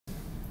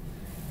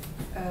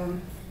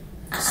Um,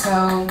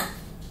 so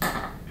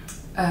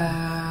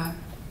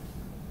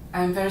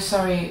I'm very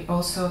sorry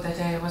also that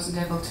I wasn't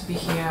able to be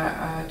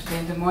here today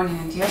in the morning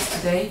and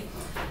yesterday,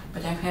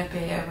 but I'm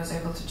happy I was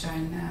able to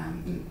join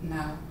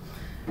now.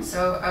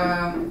 So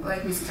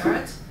let me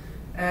start.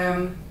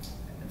 The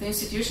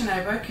institution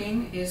I work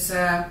in is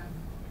we're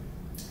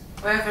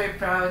very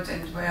proud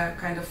and we're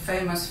kind of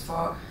famous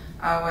for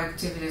our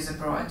activities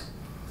abroad.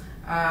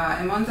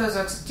 Among those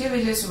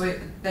activities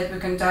that we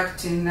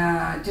conduct in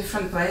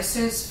different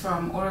places,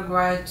 from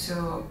Uruguay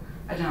to,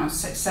 I don't know,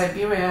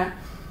 Siberia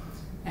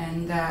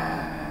and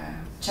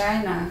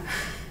China,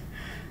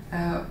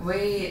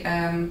 we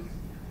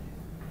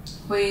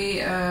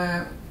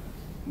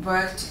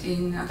worked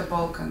in the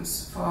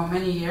Balkans for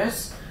many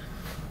years.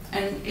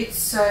 And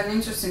it's an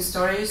interesting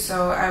story,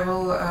 so I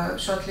will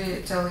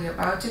shortly tell you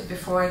about it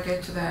before I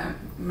get to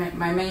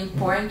my main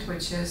point,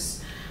 which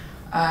is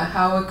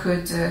how we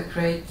could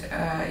create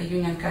a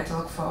union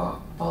catalog for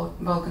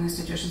Balkan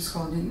institutions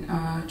holding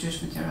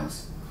Jewish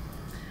materials.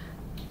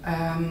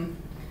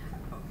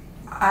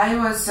 I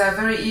was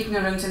very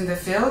ignorant in the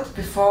field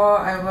before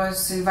I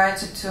was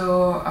invited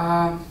to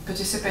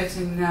participate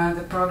in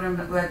the program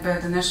led by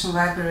the National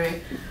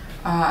Library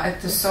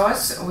at the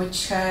Source,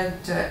 which had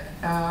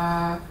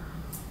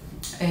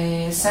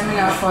a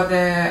seminar for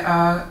the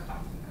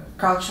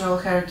cultural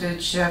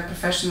heritage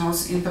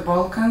professionals in the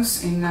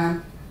Balkans in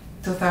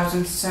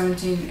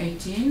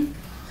 2017-18,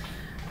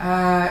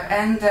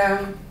 and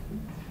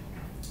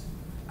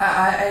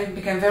I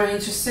became very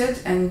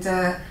interested and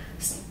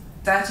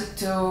started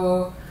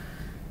to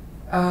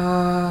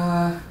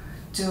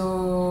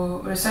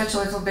research a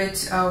little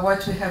bit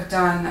what we have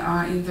done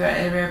in the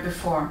area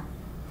before.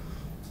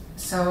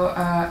 So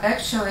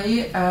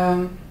actually,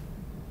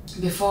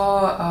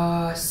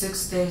 before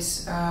 6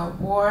 Days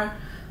War,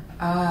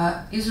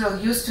 Israel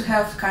used to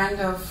have kind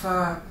of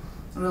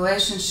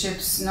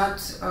relationships, not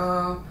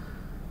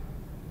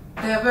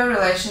there were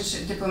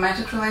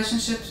diplomatic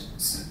relationships,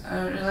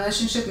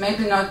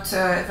 maybe not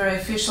a very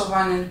official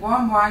one and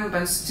warm one,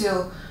 but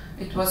still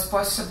it was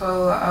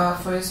possible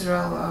for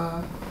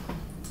Israel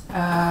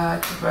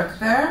to work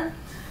there.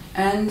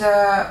 And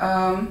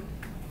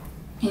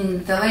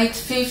in the late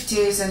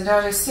 50s and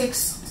early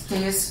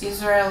 60s,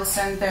 Israel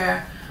sent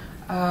there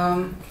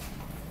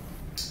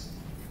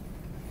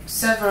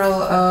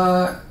several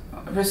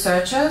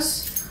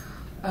researchers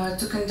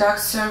to conduct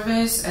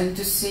surveys and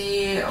to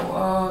see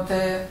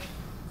the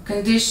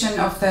condition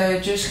of the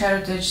Jewish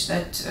heritage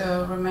that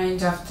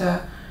remained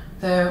after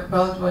the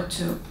World War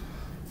II.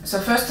 So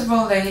first of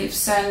all, they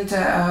sent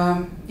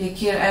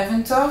Yakir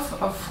Eventov,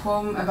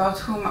 about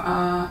whom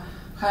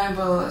Chaim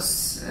will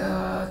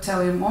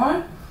tell you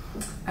more,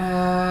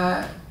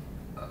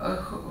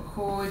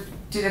 who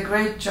did a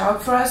great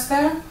job for us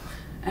there.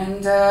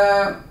 And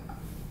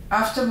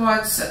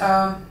afterwards,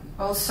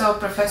 also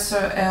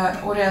Professor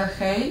Uriel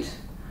Haid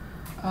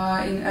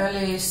in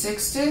early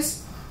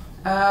 60s.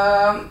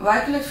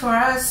 Luckily for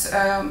us,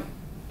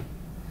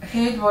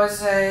 Haid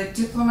was a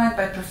diplomat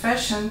by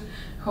profession,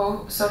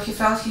 so he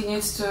felt he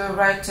needs to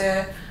write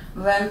a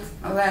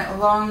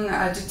long,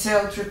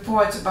 detailed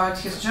report about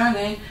his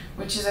journey,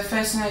 which is a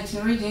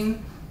fascinating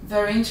reading,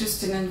 very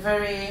interesting and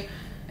very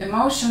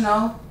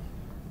emotional,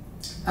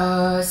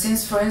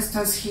 since, for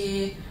instance,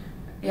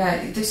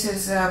 this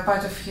is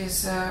part of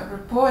his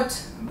report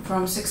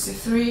from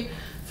 '63.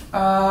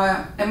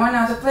 Among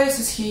other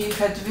places, he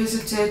had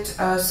visited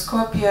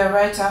Skopje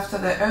right after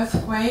the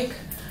earthquake.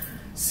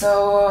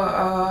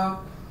 So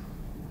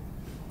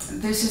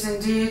this is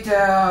indeed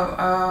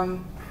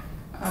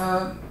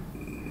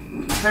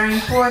very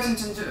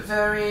important and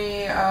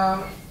very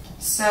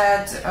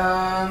sad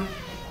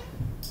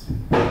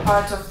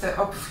part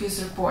of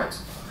his report.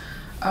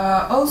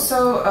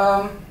 Also.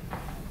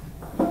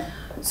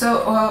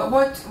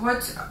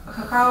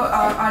 How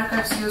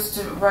archives used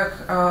to work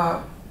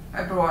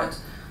abroad?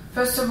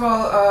 First of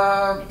all,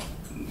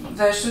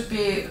 there should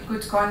be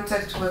good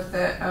contact with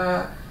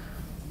the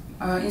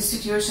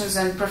institutions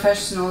and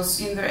professionals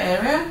in the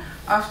area.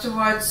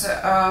 Afterwards,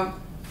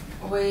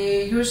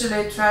 we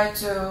usually try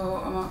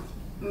to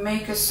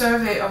make a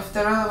survey of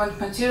the relevant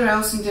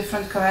materials in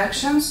different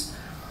collections.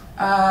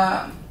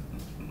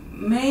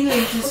 Mainly,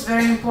 it is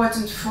very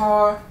important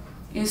for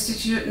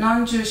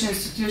non-Jewish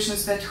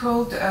institutions that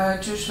hold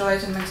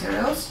Jewish-related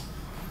materials.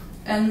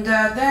 And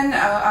then,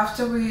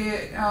 after we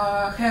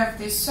have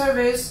these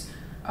surveys,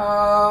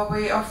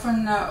 we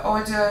often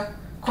order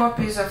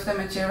copies of the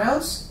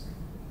materials.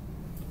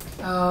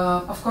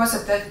 Of course,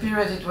 at that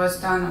period, it was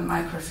done on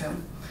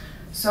microfilm.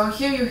 So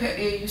here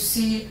you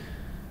see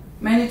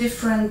many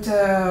different,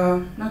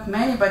 not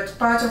many, but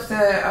part of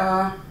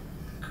the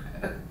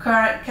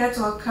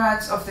catalog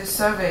cards of the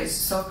surveys.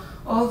 So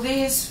all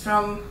these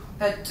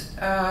that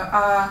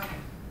are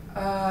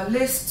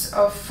lists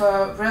of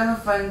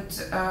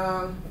relevant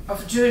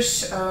of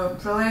Jewish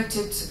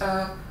related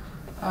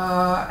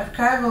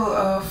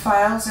archival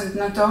files, and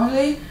not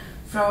only,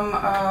 from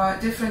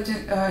different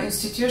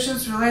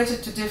institutions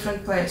related to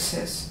different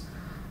places.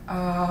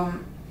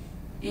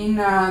 in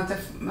the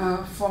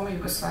former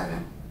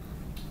Yugoslavia.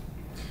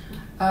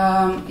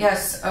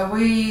 Yes,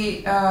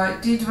 we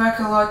did work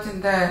a lot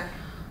in the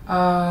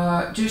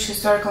Jewish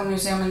Historical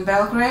Museum in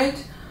Belgrade.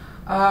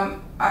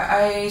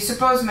 I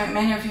suppose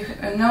many of you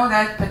know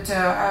that, but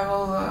I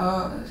will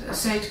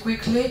say it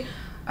quickly.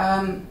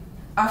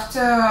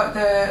 After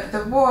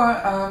the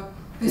war,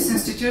 this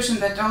institution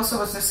that also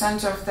was the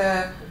center of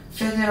the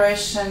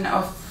Federation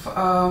of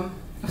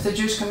the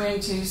Jewish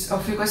communities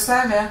of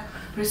Yugoslavia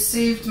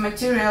received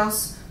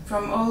materials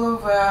from all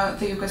over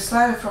the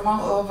Yugoslavia, from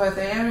all over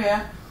the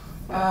area,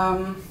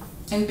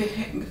 and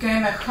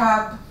became a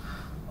hub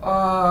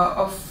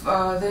of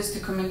this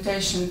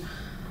documentation.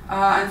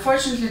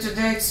 Unfortunately,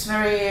 today it's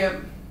very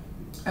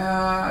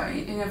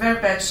in a very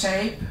bad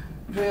shape,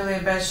 really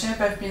bad shape.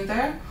 I've been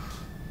there,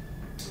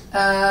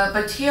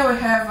 but here we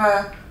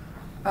have.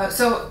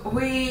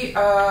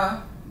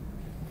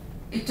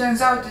 It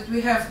turns out that we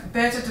have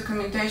better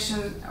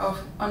documentation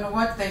on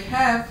what they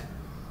have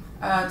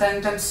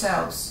than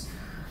themselves.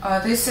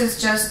 This is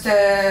just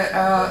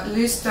a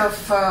list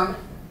of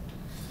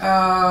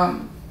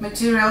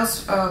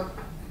materials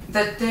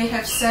that they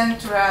have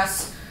sent to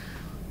us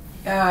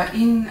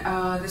in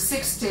the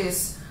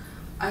 60s.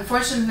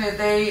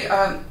 Unfortunately,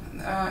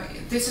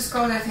 this is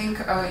called, I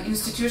think,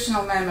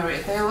 institutional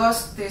memory. They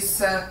lost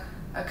this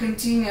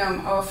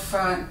continuum of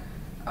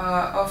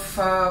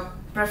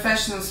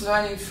professionals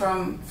learning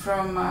from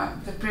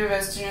the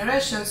previous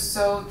generations,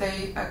 so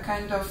they are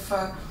kind of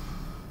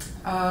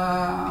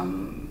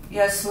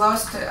yes,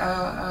 lost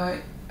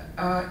in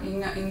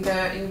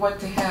what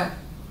they have,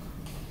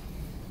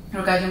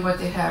 regarding what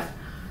they have.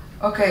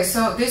 Okay,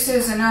 so this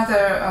is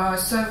another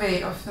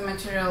survey of the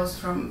materials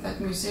from that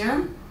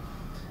museum,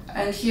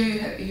 and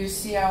here you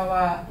see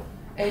our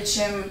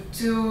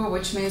HM2,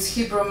 which means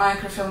Hebrew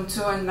microfilm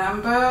 2 and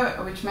number,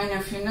 which many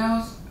of you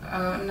know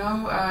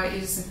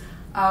is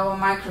our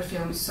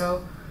microfilm.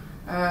 So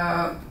we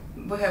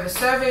have a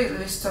survey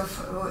list of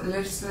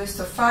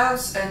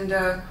files, and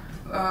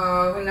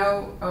we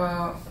know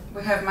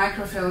we have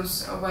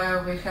microfilms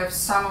where we have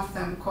some of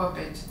them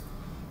copied.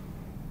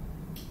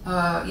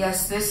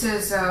 Yes, this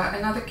is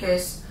another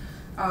case.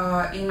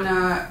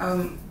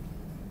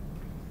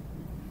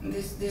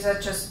 These are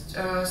just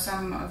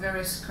some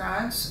various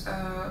cards,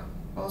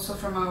 also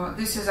from our.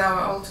 This is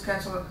our old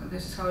catalog.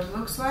 This is how it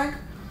looks like.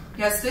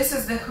 Yes, this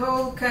is the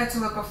whole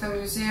catalog of the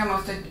museum,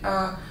 of the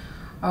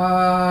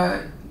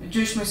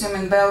Jewish Museum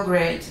in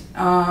Belgrade.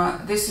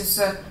 This is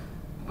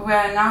we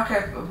are an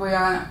archive. We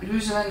are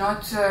usually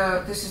not.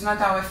 This is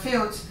not our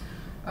field.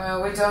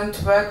 We don't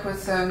work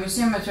with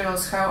museum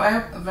materials.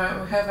 However,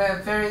 we have a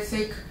very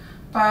thick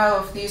pile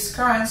of these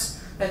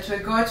cards that we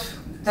got,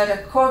 that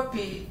are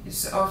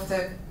copies of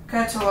the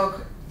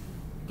catalog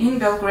in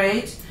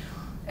Belgrade.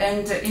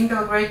 And in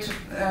Belgrade,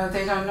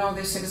 they don't know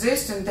this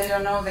exists, and they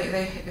don't know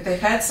they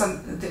had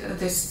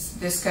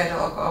this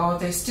catalog, or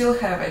they still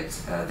have it.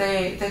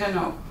 They don't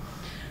know.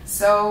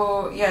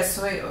 So yes,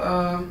 we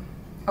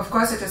of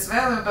course it is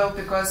valuable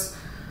because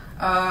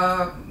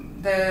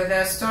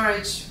their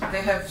storage,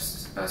 they have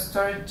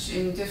storage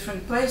in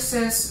different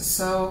places.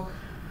 So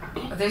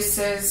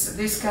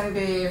this can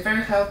be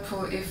very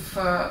helpful if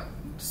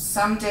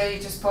someday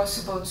it is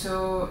possible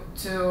to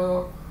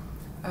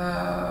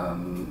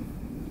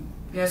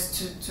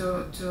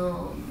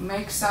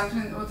make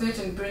something with it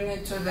and bring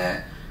it to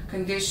the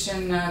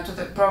condition, to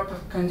the proper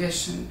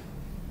condition.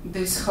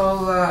 This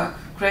whole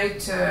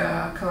great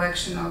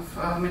collection of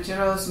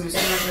materials,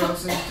 museum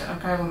materials, and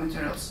archival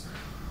materials.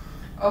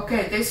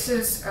 Okay, this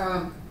is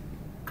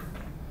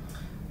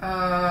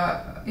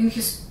in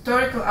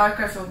Historical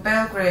Archive of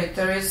Belgrade.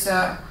 There is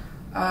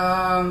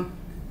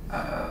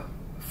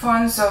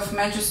funds of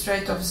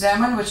Magistrate of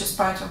Zemun, which is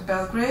part of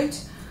Belgrade,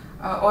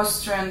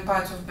 Austrian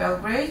part of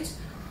Belgrade,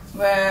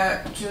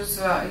 where Jews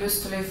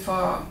used to live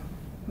for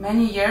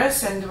many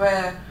years, and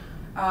where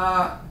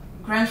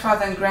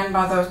grandfather and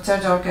grandmother of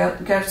Theodor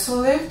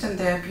Gerzl lived, and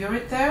they are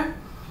buried there.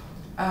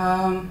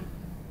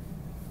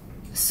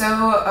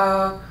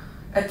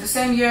 At the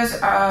same year,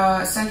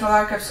 Central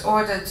Archives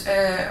ordered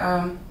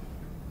a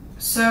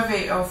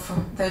survey of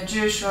the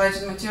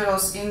Jewish-related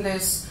materials in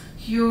this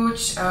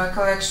huge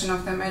collection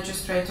of the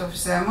Magistrate of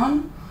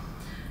Zemun,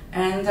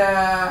 and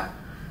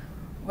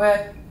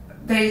where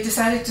they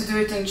decided to do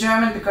it in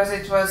German because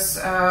it was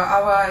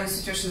our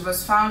institution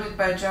was founded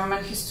by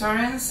German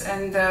historians,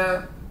 and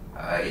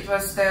it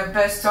was the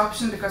best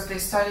option because they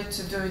started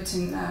to do it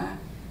in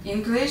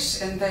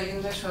English, and the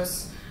English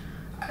was,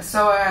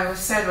 so I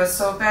said, was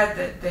so bad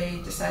that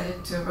they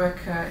decided to work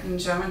in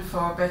German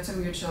for better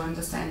mutual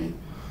understanding.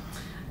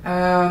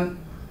 And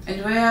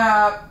we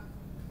are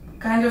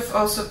kind of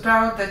also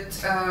proud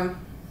that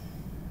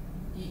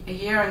a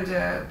year and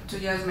 2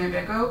 years maybe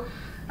ago,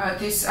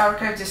 this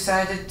archive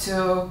decided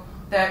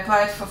they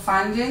applied for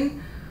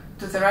funding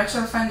to the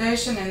Rachel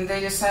Foundation, and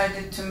they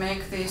decided to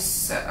make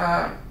this,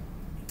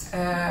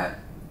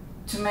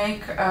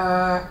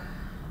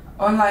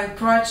 online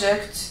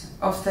project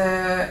of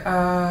the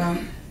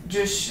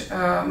Jewish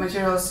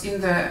materials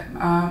in the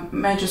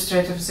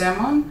Magistrate of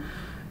Zemun.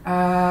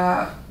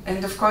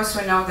 And of course,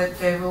 we know that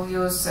they will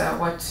use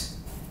at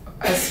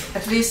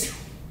least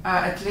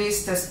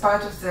as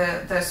part of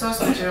the source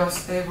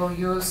materials, they will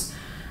use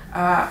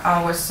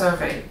our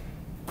survey.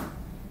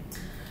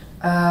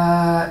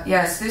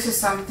 Yes, this is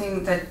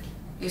something that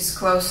is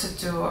closer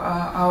to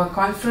our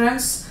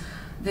conference.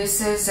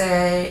 This is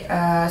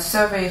a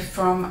survey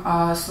from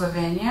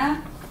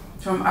Slovenia,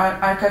 from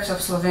Archives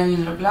of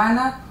Slovenian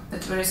Ljubljana,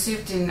 that we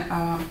received in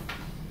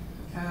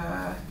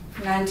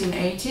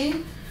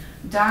 1980,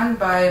 done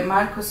by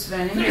Markus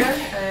Wenninger,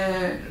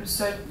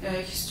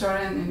 a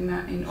historian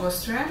in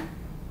Austria.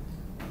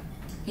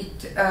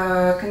 It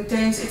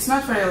contains, it's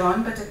not very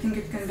long, but I think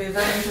it can be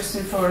very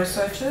interesting for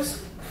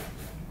researchers.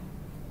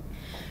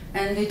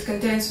 And it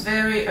contains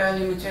very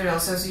early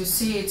materials. As you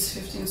see, it's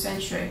 15th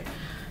century.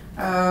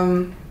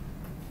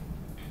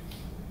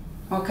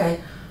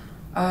 Okay.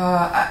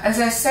 As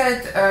I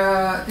said,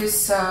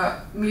 this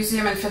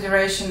Museum and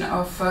Federation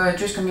of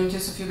Jewish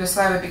Communities of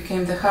Yugoslavia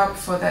became the hub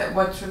for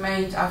what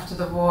remained after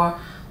the war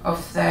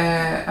of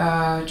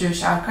the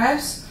Jewish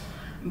archives.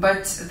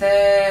 But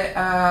the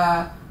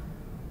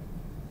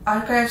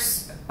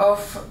archives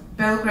of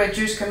Belgrade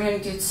Jewish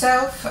community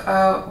itself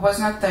was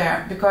not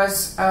there,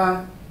 because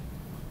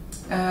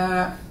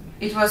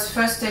it was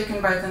first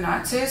taken by the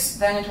Nazis,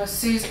 then it was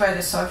seized by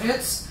the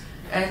Soviets,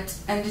 and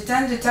it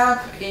ended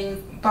up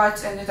in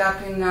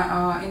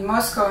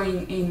Moscow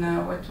in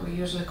what we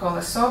usually call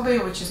a Sobi,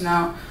 which is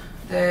now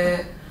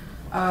the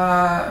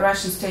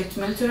Russian State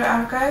Military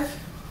Archive,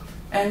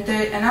 and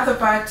another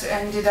part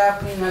ended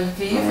up in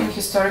Lviv in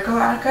historical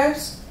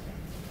archives.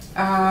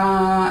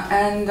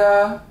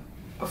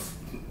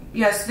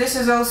 Yes, this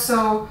is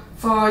also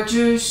for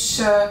Jewish,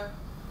 for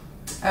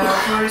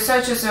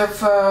researchers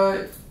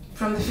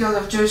from the field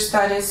of Jewish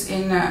studies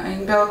in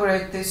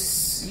Belgrade.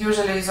 This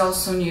usually is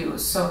also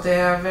news, so they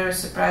are very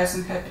surprised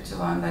and happy to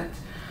learn that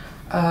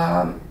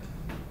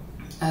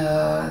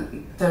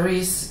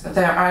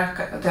the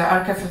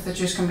archive of the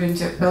Jewish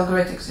community of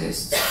Belgrade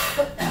exists,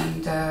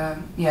 and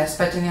yes,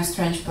 but in a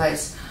strange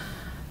place.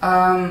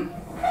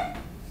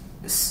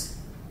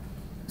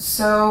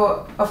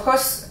 So, of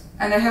course,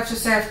 and I have to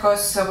say, of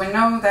course, we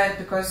know that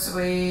because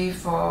we,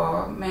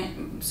 for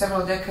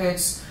several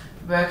decades,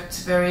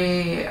 worked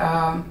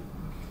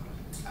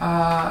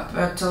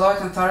worked a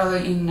lot and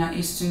thoroughly in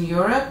Eastern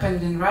Europe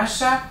and in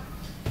Russia.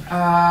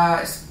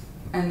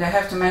 And I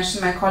have to mention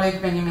my colleague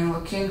Benjamin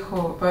Lukin,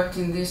 who worked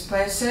in these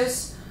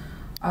places.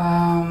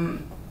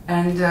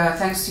 And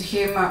thanks to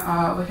him,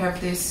 we have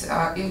this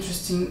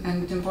interesting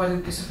and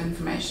important piece of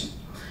information.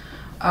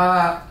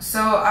 So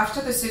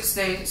after the 6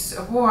 Days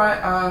War,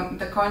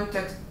 the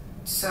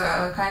contacts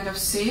kind of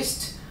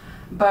ceased,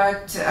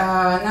 but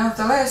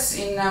nonetheless,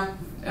 in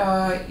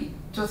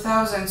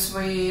 2000s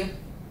we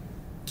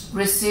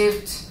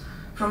received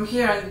from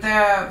here and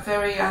there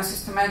very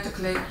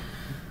unsystematically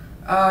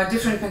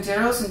different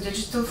materials in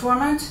digital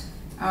format.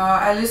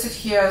 I listed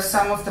here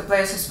some of the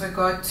places we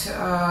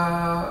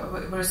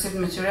received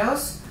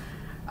materials,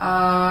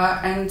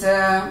 and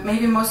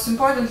maybe most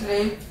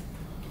importantly,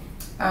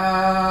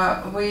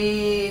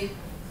 we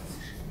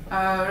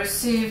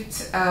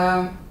received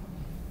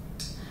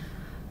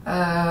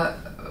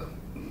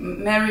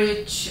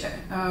marriage,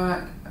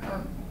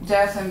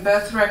 death and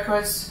birth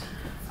records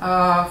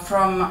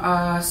from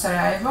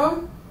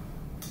Sarajevo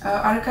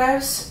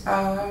archives,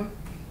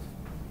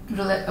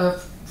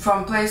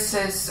 from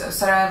places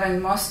Sarajevo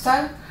and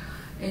Mostar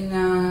in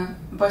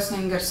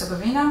Bosnia and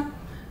Herzegovina.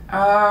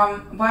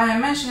 Why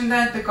I'm mentioning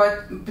that?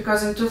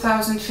 Because in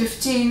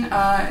 2015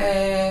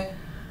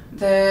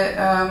 there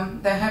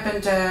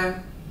happened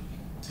a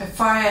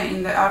fire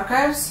in the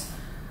archives,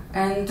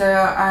 and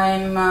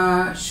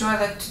I'm sure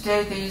that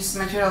today these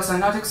materials are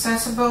not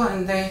accessible,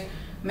 and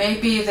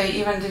maybe they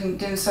even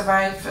didn't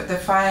survive the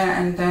fire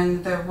and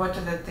then the water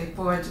that they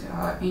poured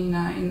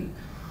in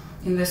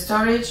the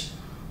storage.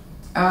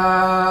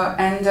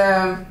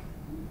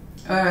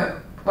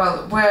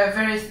 Well, we're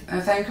very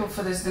thankful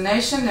for this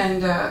donation,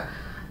 and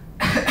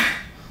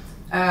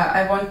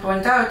I won't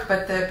point out,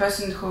 but the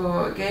person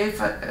who gave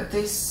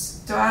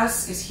this to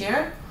us is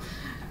here,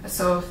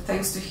 so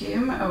thanks to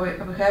him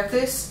we have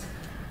this.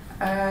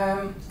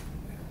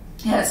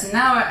 Yes,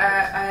 now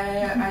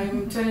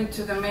I'm turning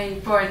to the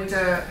main point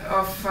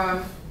of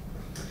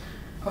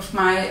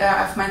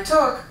my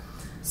talk.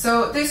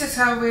 So this is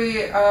how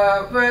we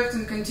worked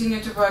and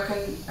continue to work,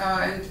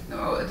 and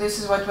this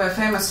is what we're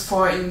famous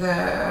for in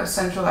the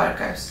Central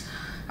Archives.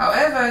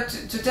 However,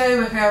 today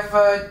we have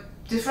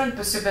different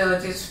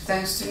possibilities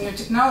thanks to new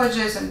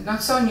technologies, and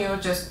not so new,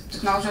 just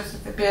technologies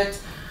that appeared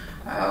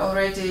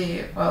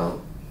already, well,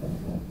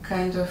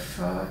 kind of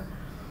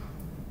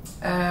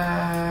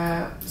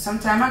some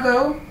time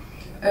ago,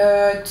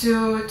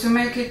 to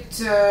make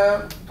it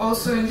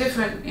also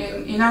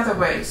in other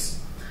ways.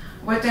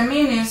 What I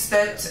mean is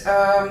that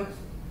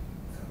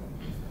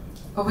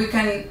we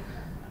can,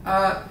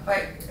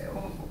 like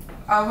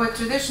our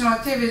traditional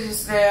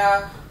activities, they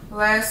are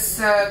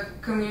less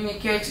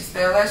communicated,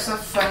 they are less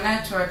of a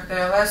network, they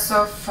are less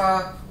of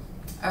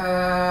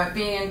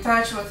being in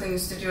touch with the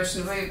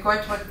institution. We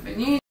got what we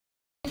need,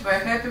 we're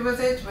happy with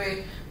it,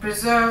 we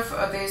preserve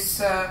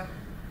these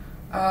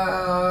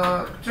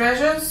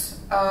treasures,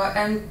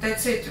 and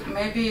that's it.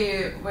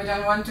 Maybe we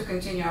don't want to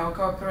continue our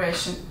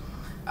cooperation.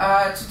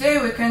 Today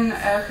we can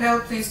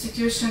help the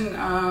institution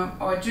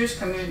or Jewish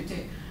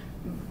community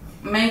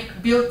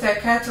build a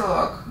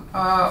catalog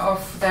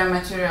of their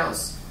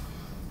materials,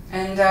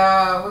 and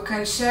we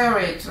can share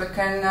it. We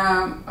can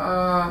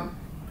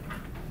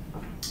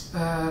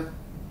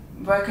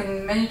work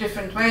in many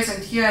different ways,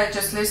 and here I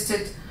just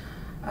listed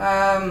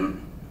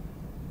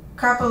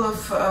couple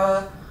of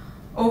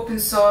open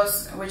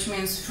source, which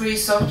means free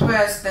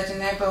softwares that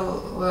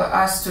enable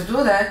us to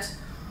do that.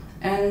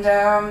 And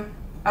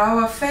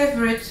our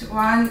favorite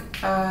one,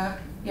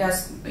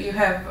 yes, you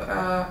have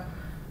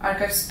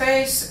Archive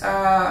Space,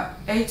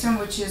 Atom,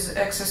 which is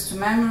access to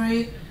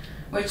memory,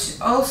 which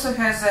also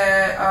has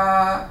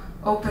a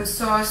open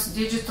source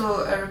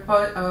digital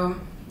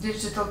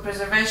digital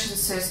preservation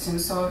system.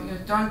 So you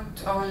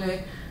don't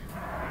only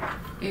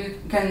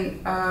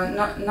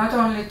not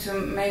only to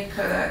make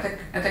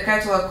the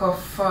catalog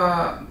of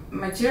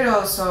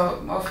materials or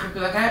of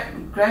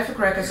bibliographic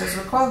records, as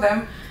we call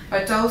them,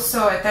 but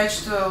also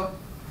attach to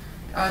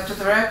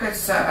the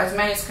records as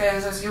many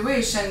scans as you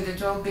wish, and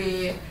it will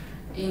be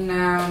in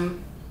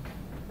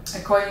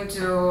according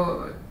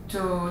to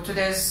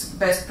today's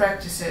best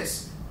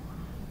practices.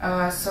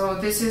 So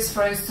this is,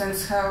 for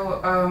instance,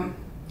 how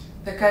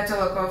the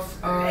catalog of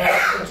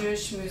the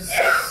Jewish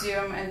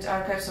Museum and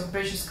Archives of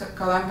British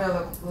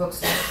Columbia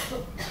looks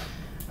like.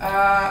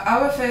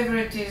 Our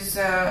favorite is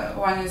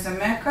one is a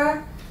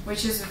Mecca,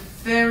 which is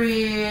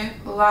very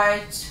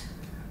light.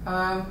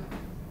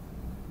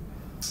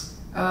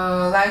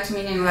 Light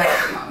meaning like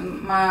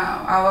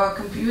our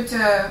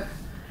computer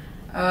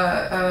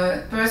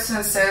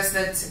person says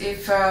that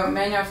if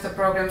many of the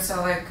programs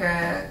are like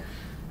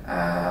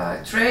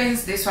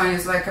trains, this one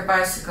is like a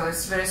bicycle.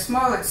 It's very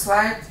small, it's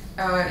light,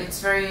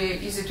 it's very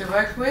easy to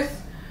work with,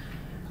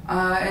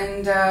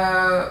 and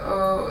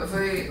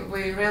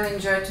we really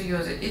enjoy to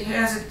use it. It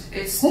has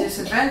its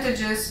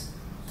disadvantages,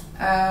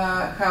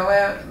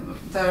 however,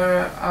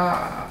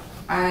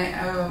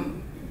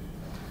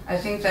 I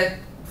think that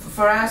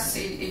for us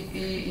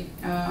it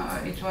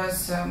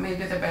was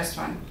maybe the best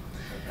one.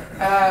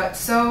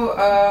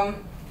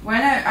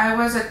 When I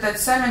was at that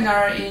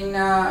seminar in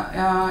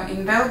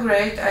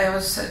Belgrade, I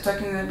was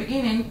talking in the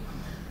beginning.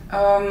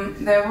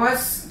 There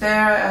was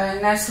a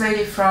nice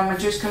lady from a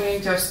Jewish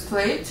community of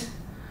Split,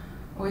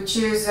 which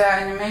is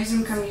an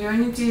amazing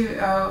community,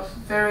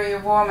 very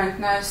warm and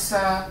nice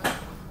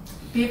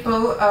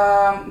people.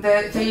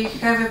 They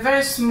have a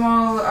very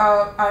small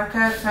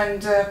archive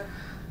and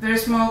very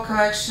small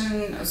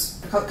collection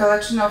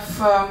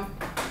of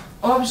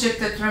objects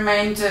that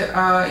remained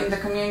in the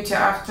community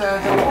after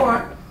the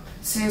war,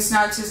 since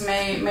Nazis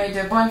made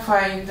a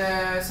bonfire in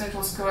the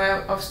central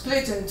square of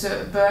Split and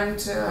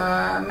burned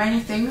many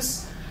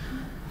things.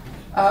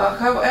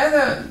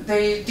 However,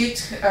 they did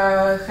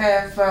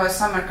have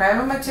some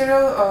archival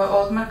material,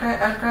 old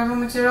archival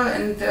material,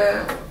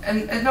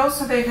 and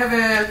also they have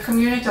a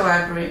community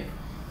library.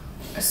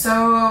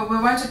 So we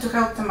wanted to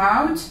help them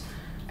out,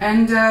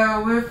 and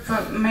we've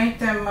made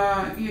them.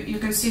 You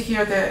can see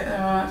here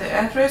the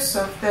address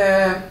of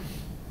the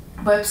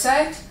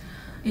website,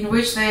 in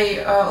which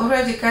they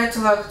already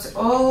cataloged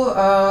all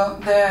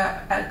the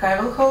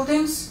archival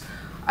holdings.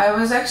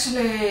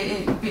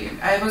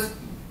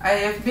 I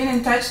have been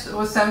in touch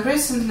with them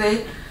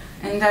recently,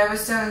 and I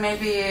was telling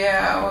maybe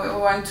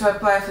we want to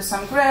apply for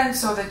some grant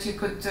so that you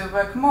could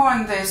work more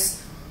on this,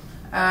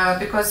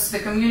 because the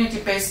community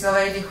pays the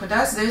lady who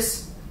does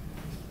this.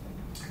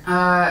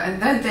 And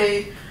then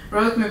they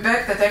wrote me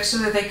back that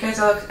actually they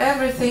cataloged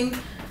everything,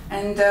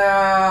 and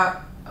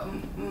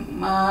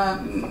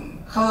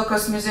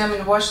Holocaust Museum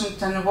in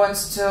Washington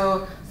wants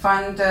to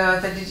fund the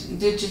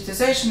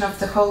digitization of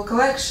the whole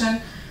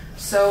collection,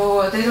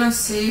 so they don't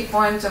see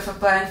point of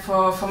applying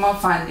for more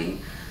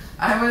funding.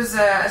 I was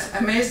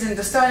amazed and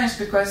astonished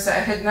because I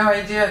had no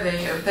idea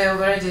they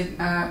already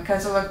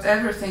cataloged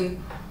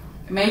everything.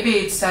 Maybe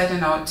it's, I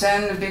don't know,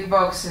 10 big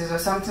boxes or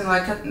something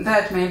like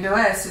that, maybe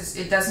less,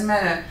 it doesn't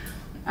matter.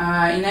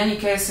 In any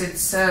case,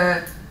 it's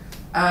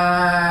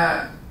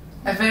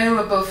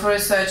available for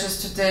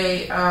researchers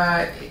today.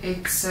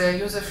 It's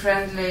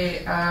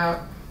user-friendly.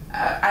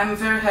 I'm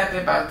very happy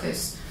about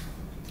this.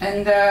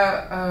 And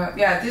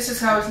yeah, this is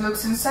how it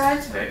looks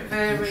inside. Very,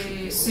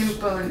 very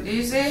simple and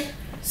easy.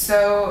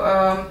 So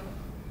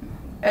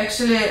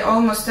actually,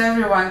 almost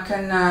everyone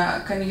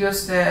can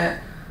use the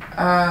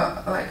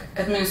like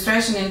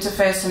administration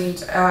interface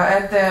and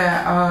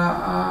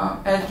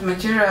add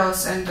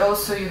materials. And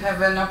also, you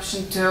have an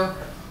option to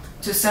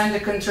send a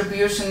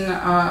contribution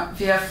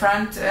via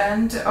front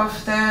end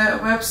of the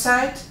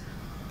website.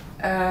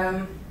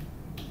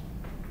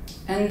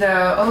 And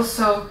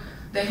also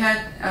they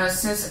had,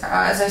 since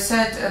as I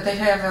said, they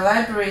have a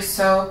library,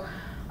 so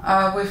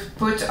we've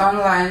put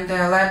online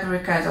the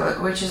library catalog,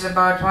 which is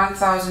about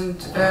 1,000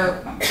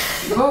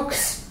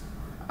 books,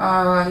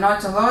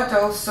 not a lot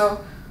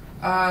also,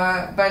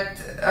 but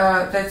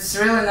that's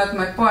really not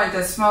my point.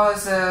 As small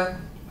as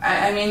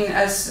I mean,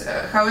 as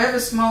however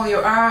small you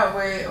are,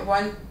 we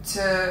want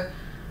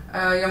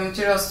your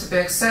materials to be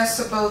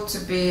accessible, to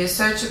be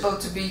searchable,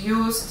 to be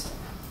used.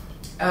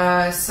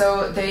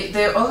 So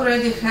they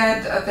already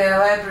had their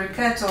library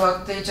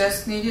catalog. They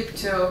just needed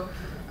to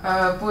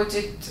put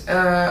it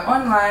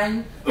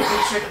online,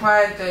 which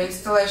required the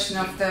installation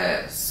of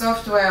the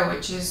software,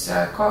 which is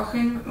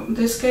Cochin in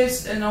this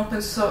case, an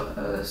open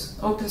source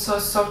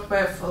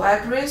software for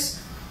libraries,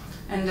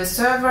 and the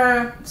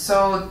server.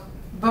 So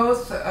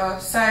both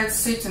sites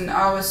sit in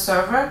our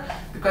server,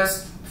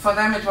 because for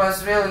them it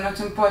was really not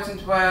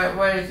important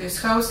where it is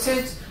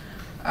hosted.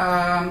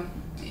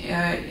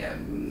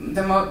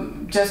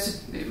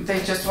 They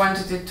just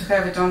wanted it to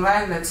have it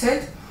online. That's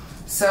it.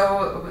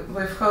 So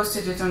we've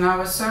hosted it on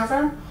our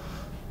server.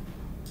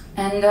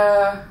 And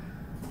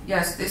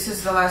yes, this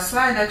is the last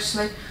slide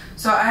actually.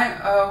 So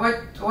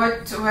what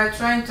we're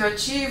trying to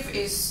achieve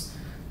is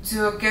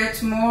to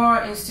get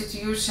more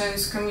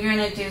institutions,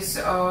 communities,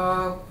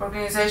 or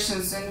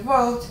organizations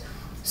involved,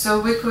 so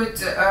we could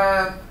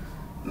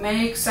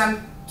make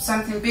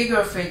something bigger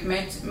of it,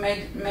 make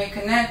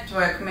a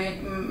network,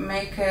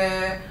 make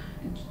a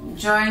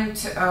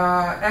joint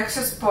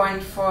access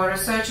point for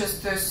researchers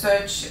to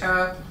search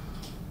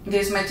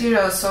these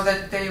materials, so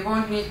that they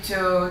won't need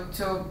to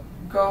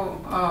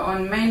go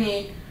on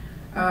many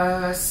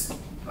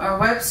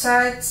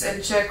websites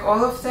and check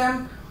all of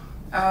them,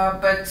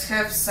 but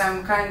have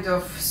some kind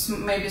of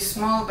maybe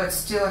small but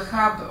still a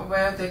hub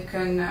where they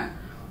can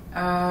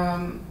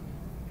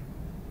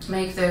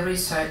make their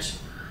research.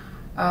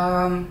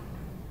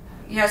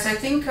 Yes, I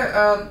think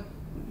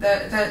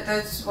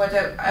that's what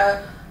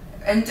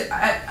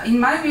in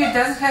my view, it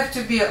doesn't have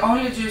to be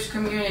only Jewish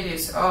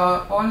communities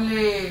or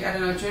only, I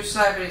don't know, Jewish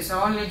libraries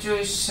or only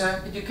Jewish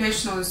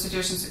educational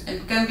institutions.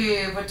 It can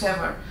be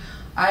whatever.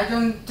 I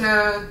don't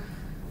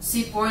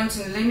see point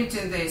in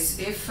limiting this.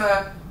 If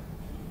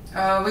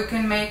we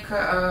can make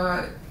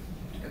a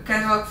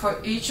catalog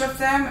for each of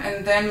them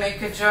and then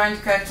make a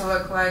joint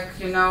catalog, like,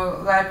 you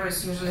know,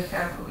 libraries usually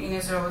have in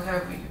Israel,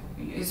 have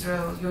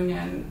Israel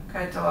Union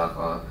catalog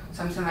or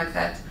something like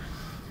that.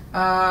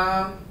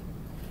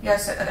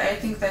 Yes, I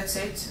think that's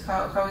it.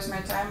 How is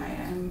my time? I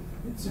am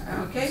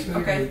okay.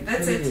 Okay,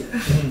 that's it.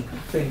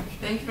 Thank you.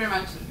 Thank you very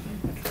much.